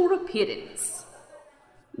victor for appearance.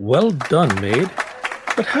 Well done, maid.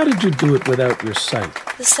 But how did you do it without your sight?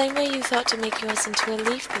 The same way you thought to make yours into a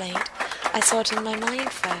leaf blade. I saw it in my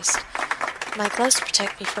mind first. My gloves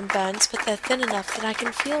protect me from burns, but they're thin enough that I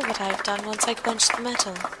can feel what I've done once I quench the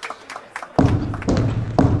metal.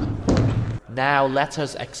 Now let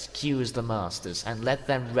us excuse the masters, and let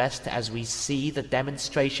them rest as we see the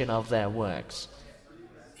demonstration of their works.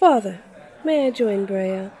 Father, may I join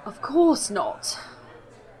Brea? Of course not.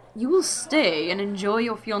 You will stay and enjoy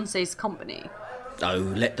your fiancé's company.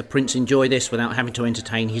 Oh, let the prince enjoy this without having to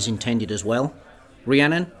entertain his intended as well.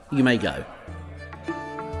 Rhiannon, you may go.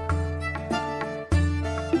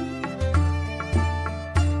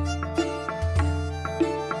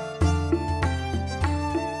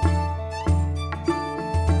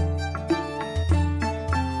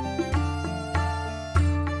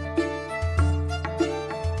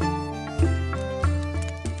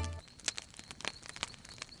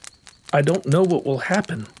 I don't know what will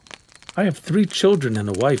happen. I have 3 children and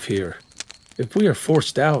a wife here. If we are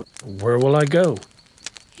forced out, where will I go?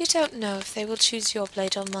 You don't know if they will choose your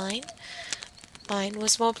blade or mine. Mine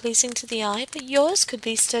was more pleasing to the eye, but yours could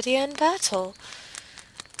be steadier in battle.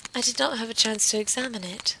 I did not have a chance to examine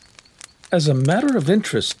it. As a matter of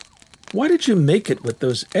interest, why did you make it with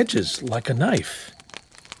those edges like a knife?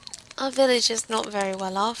 Our village is not very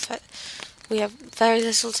well off, but we have very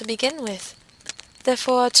little to begin with.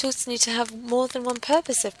 Therefore our tools need to have more than one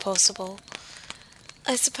purpose if possible.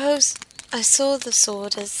 I suppose I saw the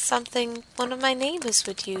sword as something one of my neighbours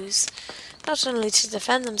would use, not only to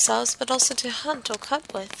defend themselves, but also to hunt or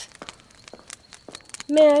cut with.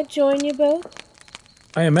 May I join you both?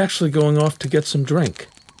 I am actually going off to get some drink.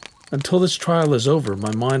 Until this trial is over,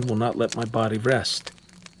 my mind will not let my body rest.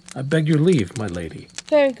 I beg your leave, my lady.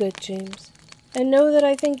 Very good, James. And know that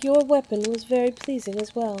I think your weapon was very pleasing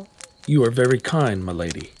as well. You are very kind, my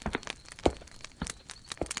lady.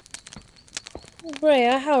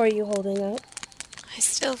 Brea, how are you holding up? I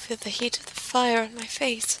still feel the heat of the fire on my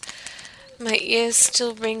face. My ears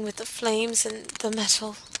still ring with the flames and the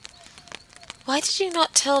metal. Why did you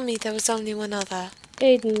not tell me there was only one other?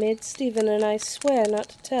 Aidan made Stephen and I swear not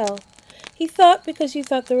to tell. He thought because you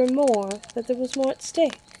thought there were more, that there was more at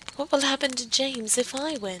stake. What will happen to James if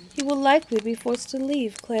I win? He will likely be forced to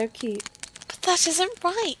leave Clare Keep. But that isn't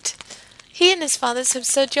right. He and his fathers have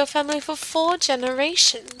served your family for 4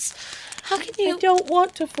 generations. How can you... I don't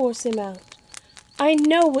want to force him out. I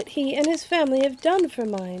know what he and his family have done for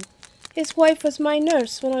mine. His wife was my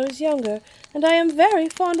nurse when I was younger, and I am very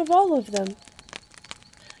fond of all of them.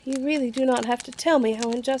 You really do not have to tell me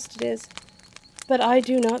how unjust it is, but I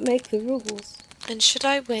do not make the rules. And should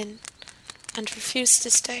I win and refuse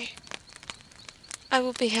to stay, I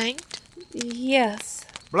will be hanged? Yes.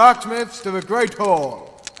 Blacksmiths to the Great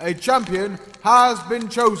Hall. A champion has been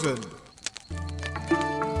chosen.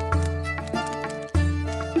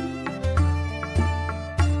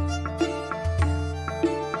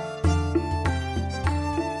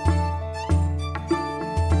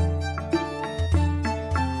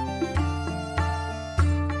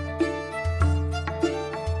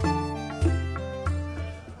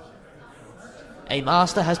 A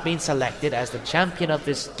master has been selected as the champion of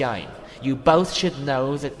this game. You both should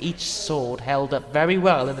know that each sword held up very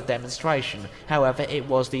well in the demonstration. However, it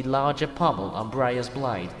was the larger pommel on Brea's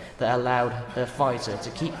blade that allowed her fighter to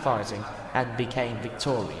keep fighting and became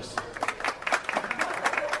victorious.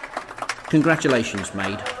 Congratulations,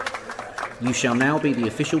 maid. You shall now be the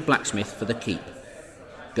official blacksmith for the keep.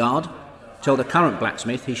 Guard, tell the current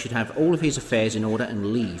blacksmith he should have all of his affairs in order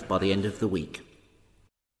and leave by the end of the week.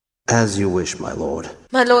 As you wish, my lord.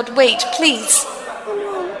 My lord, wait, please.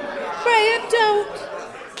 Freya, don't!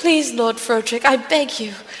 Please, Lord Froderick, I beg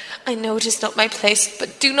you. I know it is not my place,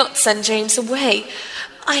 but do not send James away.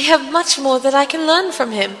 I have much more that I can learn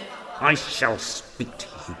from him. I shall speak to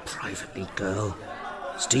you privately, girl.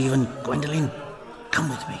 Stephen, Gwendolen, come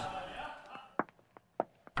with me.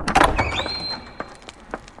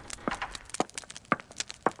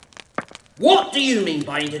 What do you mean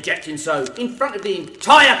by interjecting so in front of the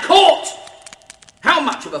entire court? How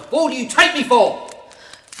much of a fool do you take me for?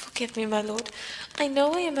 Forgive me, my lord. I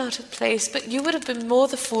know I am out of place, but you would have been more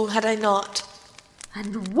the fool had I not.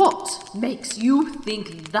 And what makes you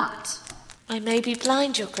think that? I may be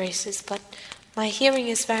blind, your graces, but my hearing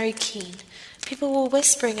is very keen. People were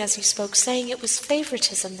whispering as you spoke, saying it was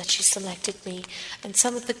favoritism that she selected me, and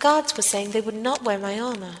some of the guards were saying they would not wear my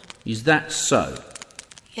armour. Is that so?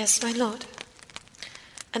 Yes, my lord.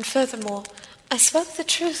 And furthermore, I spoke the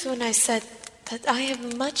truth when I said that I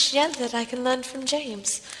have much yet that I can learn from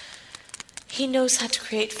James. He knows how to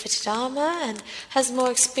create fitted armour and has more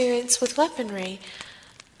experience with weaponry.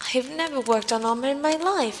 I have never worked on armour in my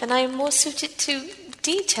life, and I am more suited to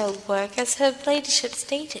detailed work, as her ladyship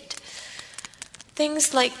stated.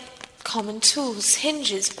 Things like common tools,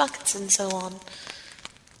 hinges, buckets, and so on.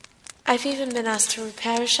 I've even been asked to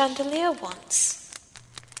repair a chandelier once.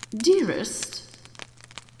 Dearest,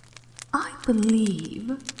 I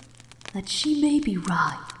believe that she may be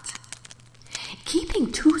right.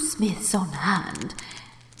 Keeping 2 smiths on hand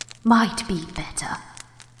might be better.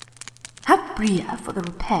 Have Brea for the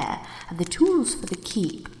repair and the tools for the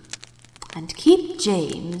keep, and keep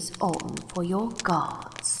James on for your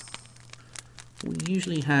guards. We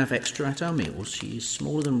usually have extra at our meals. She is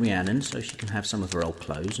smaller than Rhiannon, so she can have some of her old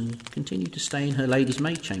clothes and continue to stay in her lady's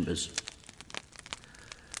maid chambers.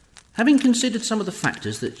 Having considered some of the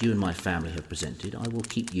factors that you and my family have presented, I will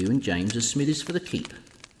keep you and James as smithies for the keep.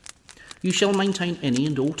 You shall maintain any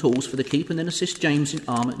and all tools for the keep and then assist James in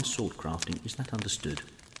armour and sword crafting. Is that understood?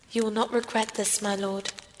 You will not regret this, my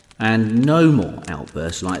lord. And no more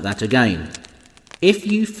outbursts like that again. If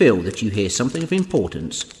you feel that you hear something of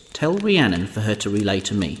importance, tell Rhiannon for her to relay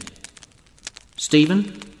to me.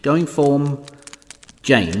 Stephen, go inform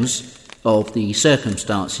James of the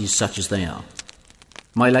circumstances such as they are.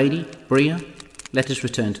 My lady, Brea, let us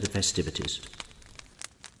return to the festivities.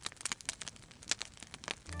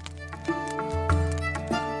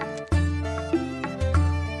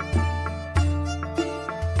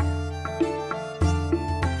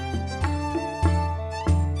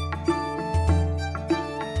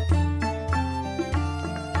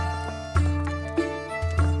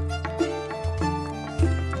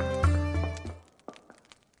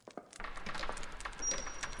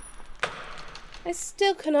 I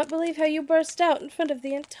still cannot believe how you burst out in front of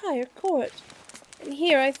the entire court. And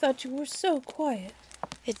here I thought you were so quiet.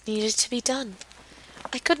 It needed to be done.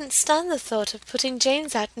 I couldn't stand the thought of putting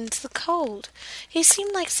James out into the cold. He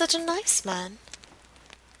seemed like such a nice man.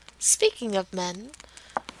 Speaking of men,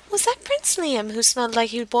 was that Prince Liam who smelled like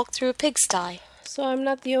he'd walked through a pigsty? So I'm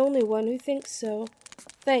not the only one who thinks so.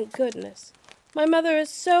 Thank goodness. My mother is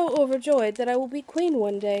so overjoyed that I will be queen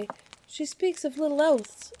one day. She speaks of little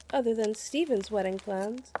else other than Stephen's wedding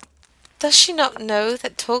plans. Does she not know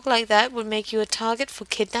that talk like that would make you a target for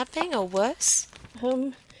kidnapping or worse?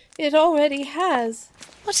 It already has.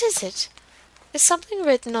 What is it? Is something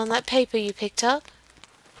written on that paper you picked up?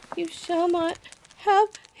 You shall not have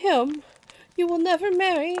him. You will never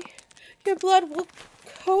marry. Your blood will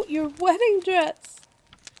coat your wedding dress.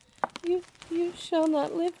 You shall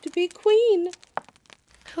not live to be queen.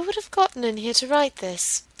 Who would have gotten in here to write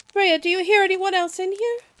this? Brea, do you hear anyone else in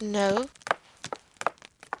here? No.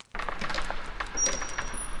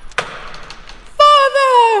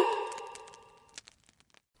 Father!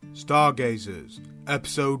 Stargazers,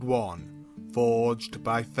 Episode 1, Forged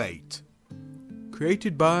by Fate.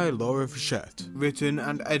 Created by Laura Fichette. Written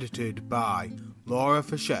and edited by Laura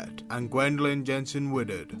Fichette and Gwendolyn Jensen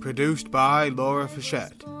Woodard. Produced by Laura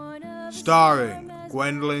Fichette. Starring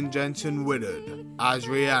Gwendolyn Jensen Woodard as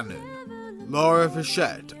Rhiannon, Laura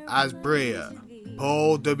Fichette as Brea,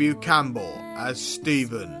 Paul W. Campbell as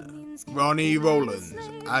Stephen, Ronnie Rowlands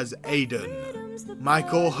as Aidan,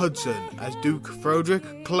 Michael Hudson as Duke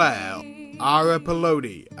Frederick Clare, Ara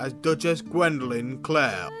Pelodi as Duchess Gwendolyn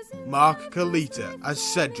Clare, Mark Kalita as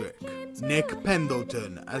Cedric, Nick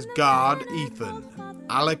Pendleton as Guard Ethan,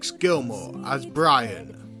 Alex Gilmore as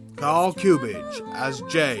Brian, Carl Kubich as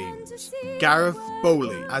James, Gareth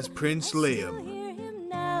Bowley as Prince Liam.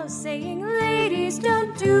 Now saying, ladies,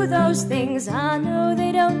 don't do those things. I know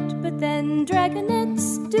they don't, but then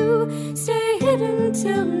dragonettes do. Stay hidden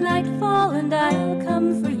till nightfall and I'll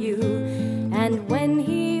come for you. And when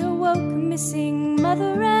he awoke missing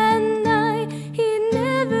mother and I, he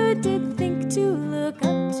never did think to look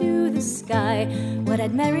up to the sky. What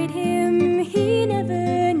had married him he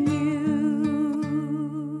never knew.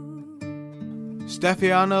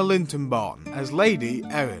 Steffiana Lintonbottom as Lady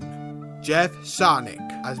Erin, Jeff Sarnick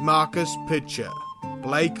as Marcus Pitcher,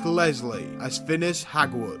 Blake Leslie as Finis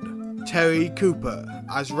Hagwood, Terry Cooper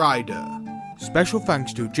as Ryder. Special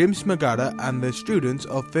thanks to Jim Smagada and the students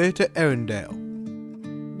of Theatre Erindale.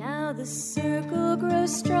 Now the circle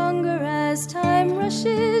grows stronger as time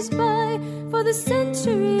rushes by, for the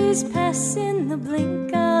centuries pass in the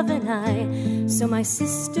blink of an eye. So my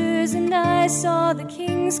sisters and I saw the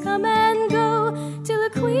kings come and go, till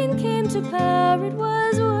a queen came to power it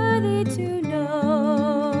was worthy to know.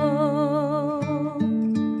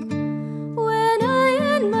 When I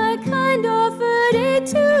and my kind offered aid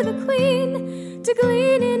to the queen, to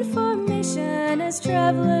glean information as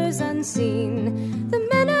travelers unseen, the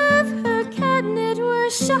men of her cabinet were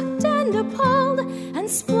shocked and appalled, and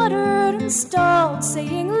spluttered and stalled,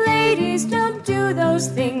 saying, ladies, don't do those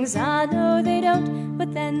things. I know they don't,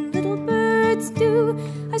 but then little birds do.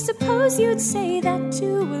 I suppose you'd say that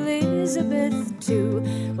to Elizabeth too.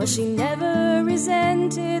 Well, she never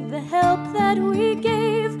resented the help that we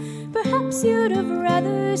gave. Perhaps you'd have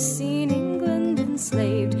rather seen England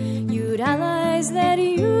enslaved. You'd allies that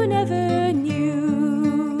you never knew.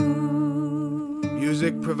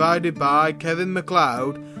 Music provided by Kevin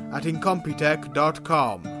MacLeod at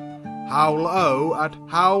incompetech.com, Howl O at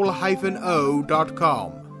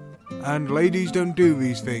howl-o.com, and Ladies Don't Do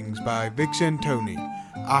These Things by Vixen Tony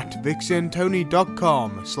at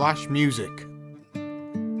vixentony.com/music.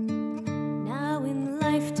 Now in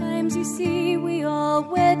lifetimes you see we all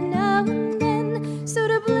wed now and then, so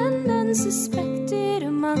to blend unsuspected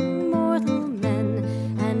among mortal men.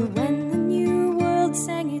 And when the new world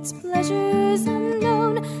sang its pleasures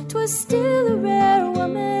unknown, 'twas still a rare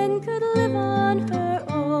woman could live on her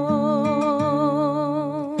own.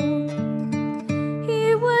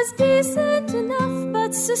 He was decent enough,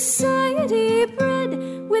 but society bred,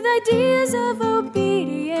 with ideas of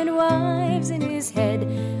obedient wives in his head.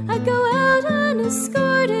 I'd go out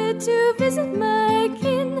unescorted to visit my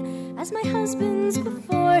kin, as my husbands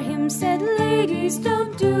before him said, ladies,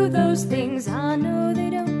 don't do those things. I know they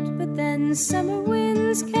don't, but then summer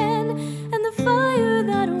winds can, and the fire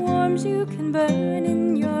that warms you can burn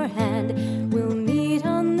in your hand. We'll meet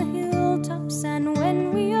on the hilltops, and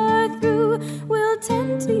when we are through, we'll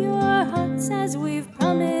tend to your hearts as we've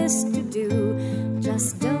promised to do.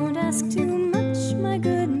 Just don't ask too much, my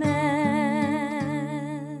good man.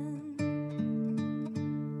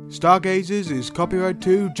 Stargazers is copyright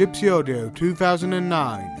to Gypsy Audio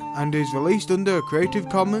 2009 and is released under a Creative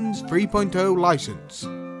Commons 3.0 license.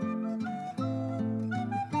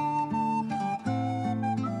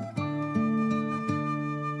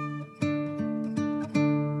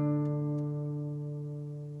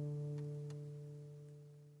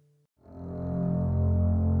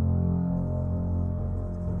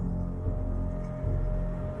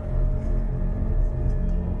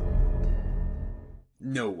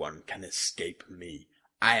 No one can escape me.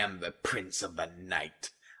 I am the Prince of the Night.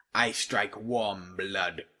 I strike warm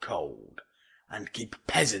blood cold, and keep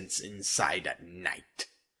peasants inside at night.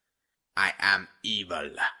 I am evil.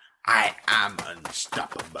 I am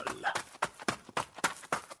unstoppable.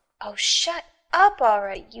 Oh, shut up,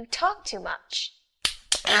 Aura. You talk too much.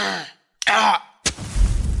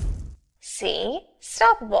 See?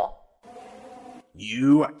 Stoppable.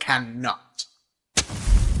 You cannot.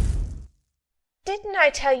 Didn't I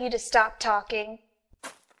tell you to stop talking?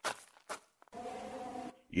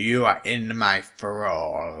 You are in my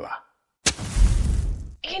thrall.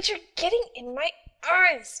 And you're getting in my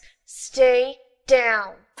eyes. Stay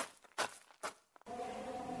down.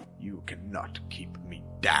 You cannot keep me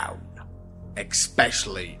down,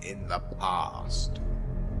 especially in the past.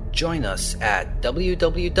 Join us at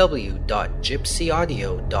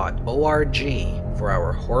www.gypsyaudio.org for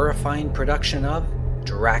our horrifying production of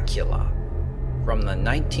Dracula from the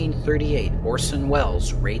 1938 Orson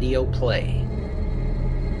Welles radio play.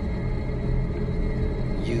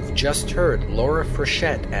 You've just heard Laura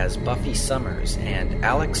Frechette as Buffy Summers and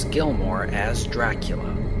Alex Gilmore as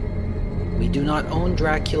Dracula. We do not own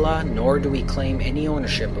Dracula, nor do we claim any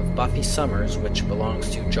ownership of Buffy Summers, which belongs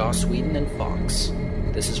to Joss Whedon and Fox.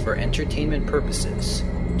 This is for entertainment purposes.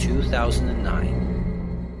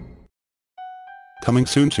 2009. Coming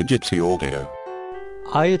soon to Gypsy Audio.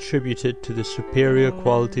 I attribute it to the superior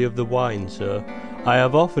quality of the wine, sir. I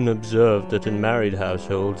have often observed that in married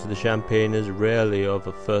households the champagne is rarely of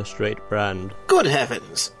a first-rate brand. Good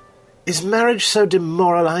heavens! Is marriage so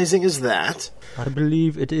demoralizing as that? I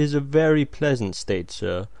believe it is a very pleasant state,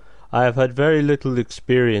 sir. I have had very little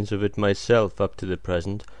experience of it myself up to the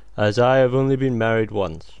present, as I have only been married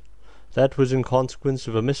once. That was in consequence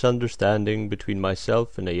of a misunderstanding between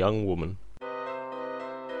myself and a young woman.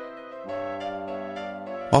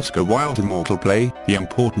 Oscar Wilde's immortal play, The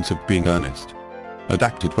Importance of Being Earnest.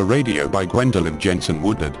 Adapted for radio by Gwendolyn Jensen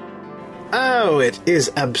Woodard. Oh, it is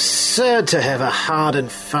absurd to have a hard and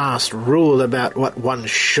fast rule about what one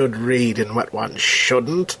should read and what one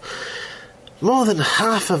shouldn't. More than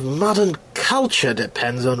half of modern culture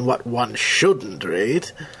depends on what one shouldn't read.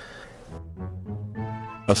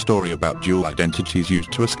 A story about dual identities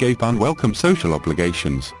used to escape unwelcome social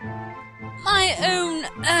obligations. My own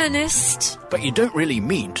Ernest. But you don't really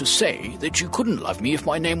mean to say that you couldn't love me if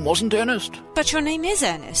my name wasn't Ernest? But your name is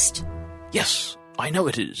Ernest. Yes, I know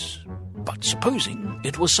it is. But supposing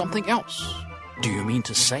it was something else, do you mean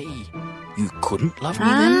to say you couldn't love me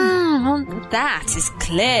then? Well, that is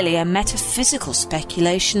clearly a metaphysical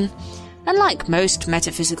speculation. And like most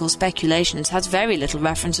metaphysical speculations, has very little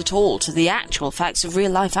reference at all to the actual facts of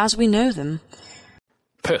real life as we know them.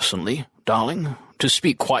 Personally, darling, to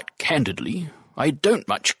speak quite candidly, I don't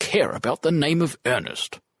much care about the name of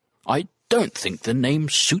Ernest. I don't think the name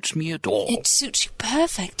suits me at all. It suits you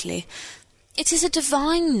perfectly. It is a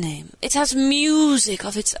divine name. It has music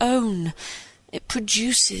of its own. It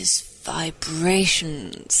produces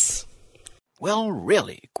vibrations. Well,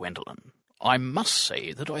 really, Gwendolyn, I must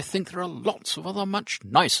say that I think there are lots of other much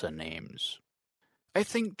nicer names. I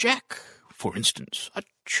think Jack, for instance, a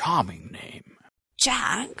charming name.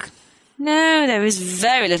 Jack? No, there is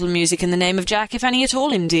very little music in the name of Jack, if any at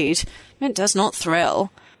all, indeed. It does not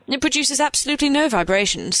thrill. It produces absolutely no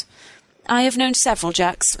vibrations. I have known several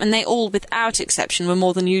Jacks, and they all, without exception, were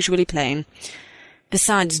more than usually plain.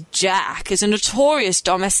 Besides, Jack is a notorious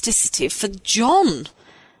domesticity for John,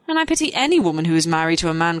 and I pity any woman who is married to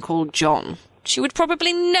a man called John. She would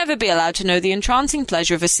probably never be allowed to know the entrancing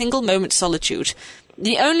pleasure of a single moment's solitude.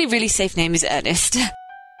 The only really safe name is Ernest.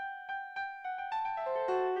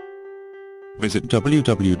 Visit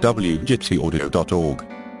www.gypsyaudio.org.